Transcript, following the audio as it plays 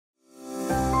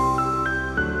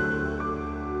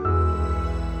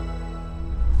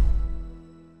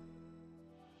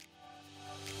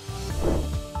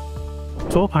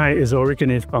TowardPi is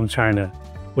originated from China.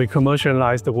 We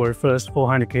commercialized the world's first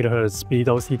 400 kHz speed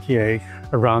OCTA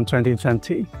around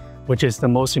 2020, which is the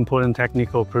most important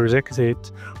technical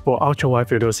prerequisite for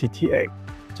ultra-widefield OCTA.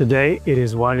 Today, it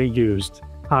is widely used.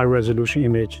 High-resolution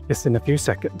image is in a few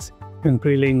seconds,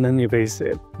 completely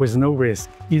non-invasive, with no risk,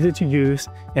 easy to use,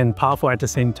 and powerful at the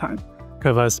same time.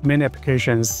 Covers many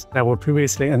applications that were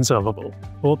previously unsolvable.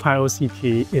 TowardPi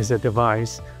OCT is a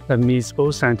device that meets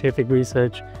both scientific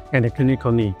research and the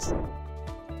clinical needs.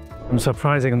 I'm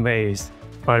surprisingly amazed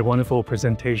by wonderful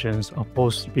presentations of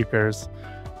both speakers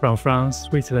from France,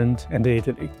 Switzerland, and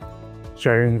Italy,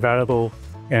 sharing valuable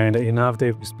and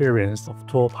innovative experience of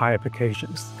TowardPi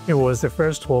applications. It was the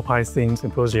first TowardPi theme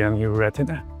symposium in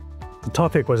retina. The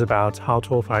topic was about how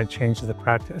TowardPi changed the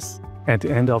practice. At the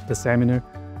end of the seminar,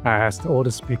 I asked all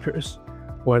the speakers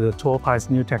whether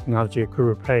TowardPi's new technology could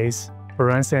replace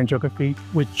fluorescein angiography,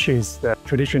 which is the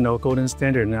traditional golden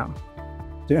standard now.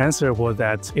 The answer was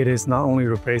that it is not only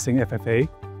replacing FFA,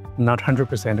 not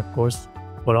 100% of course,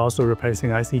 but also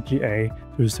replacing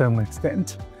ICGA to some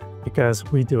extent. Because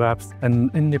we developed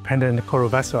an independent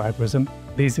correlational algorithm,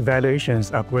 these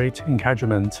evaluations are great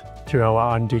encouragement to our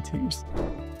R&D teams.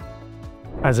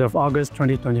 As of August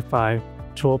 2025,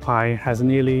 TowardPi has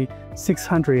nearly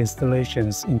 600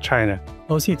 installations in China.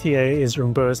 OCTA is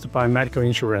reimbursed by medical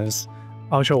insurance.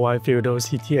 Ultra-widefield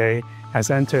OCTA has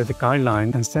entered the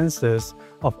guideline and census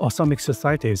of ophthalmic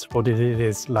societies for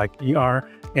diseases like ER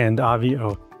and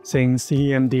RVO. Since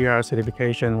CE-MDR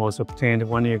certification was obtained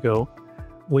 1 year ago,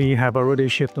 we have already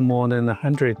shipped more than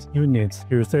 100 units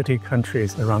to 30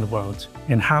 countries around the world,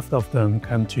 and half of them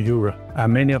come to Europe.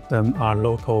 Many of them are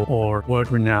local or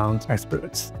world-renowned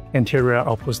experts, anterior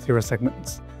or posterior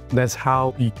segments. That's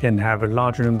how we can have a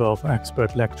large number of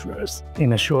expert lecturers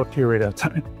in a short period of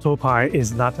time. TowardPi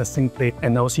is not simply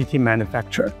an OCT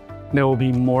manufacturer. There will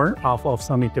be more of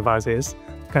ophthalmic devices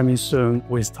coming soon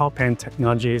with top-end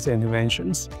technologies and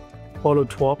inventions. Follow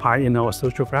TowardPi in our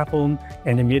social platform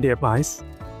and media advice.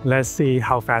 Let's see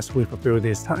how fast we fulfill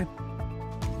this time.